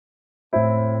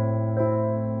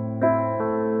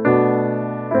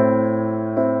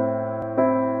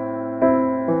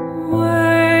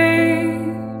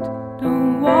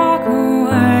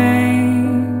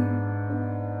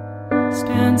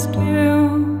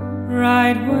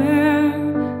right where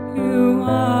you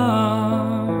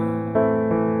are.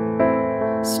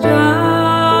 Stop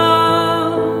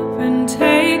and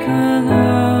take a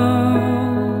look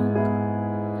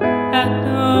at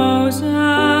those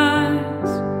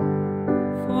eyes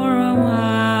for a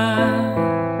while.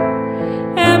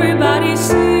 Everybody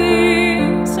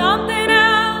sees something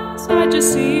else, I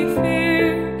just see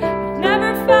fear.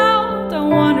 Never felt, I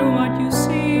wonder what you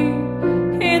see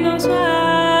in those eyes.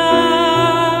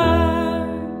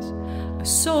 A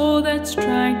soul that's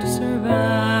trying to survive.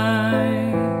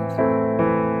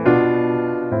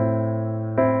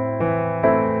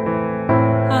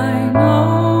 I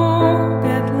know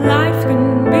that life can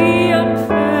be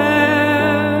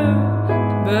unfair,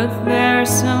 but there's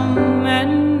some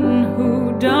men who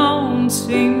don't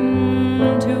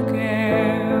seem to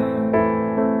care.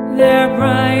 Their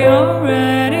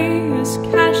priority is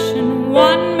cash and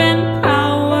one-man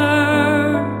power,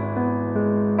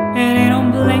 and they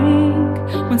don't blink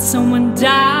when someone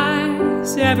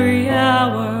dies every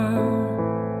hour.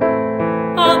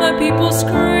 All the people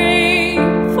scream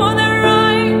for their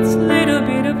rights, little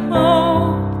bit of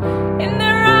hope in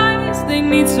their eyes. They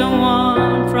need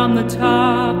someone from the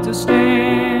top to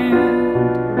stand.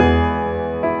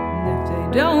 And if they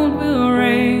don't, we'll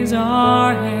raise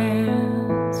our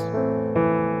hands.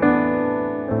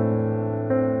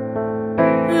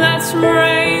 Let's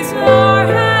raise our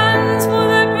hands for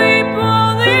the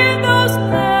people in those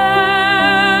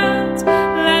lands.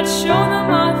 Let's show them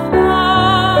our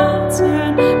thoughts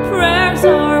and prayers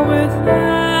are with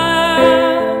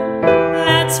them.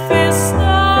 Let's fist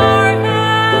our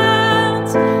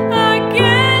hands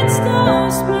against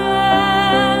those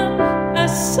men, a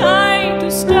sign to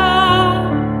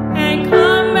stop and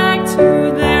come back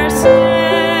to their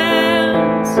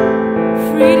sense.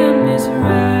 Freedom is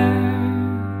rare,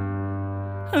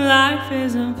 life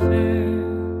is unfair.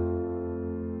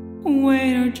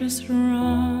 Wait or just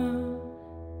run,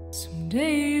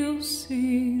 someday you'll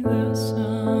see the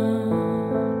sun.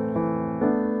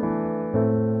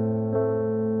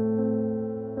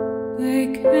 They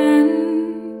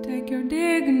can take your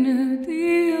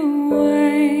dignity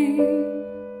away.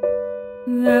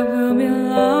 That will be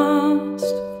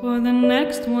lost for the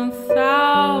next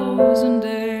 1,000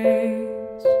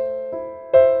 days.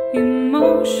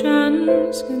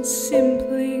 Emotions can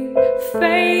simply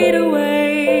fade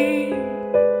away,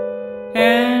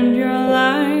 and your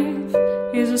life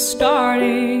is a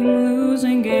starting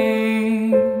losing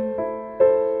game.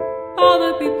 All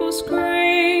the people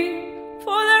scream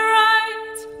for their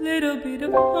rights, little bit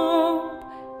of hope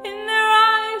in their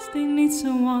eyes. They need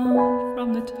someone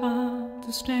from the top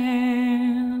to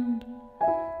stand.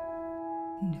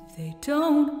 And if they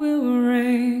don't, we'll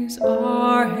raise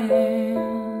our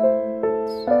hands.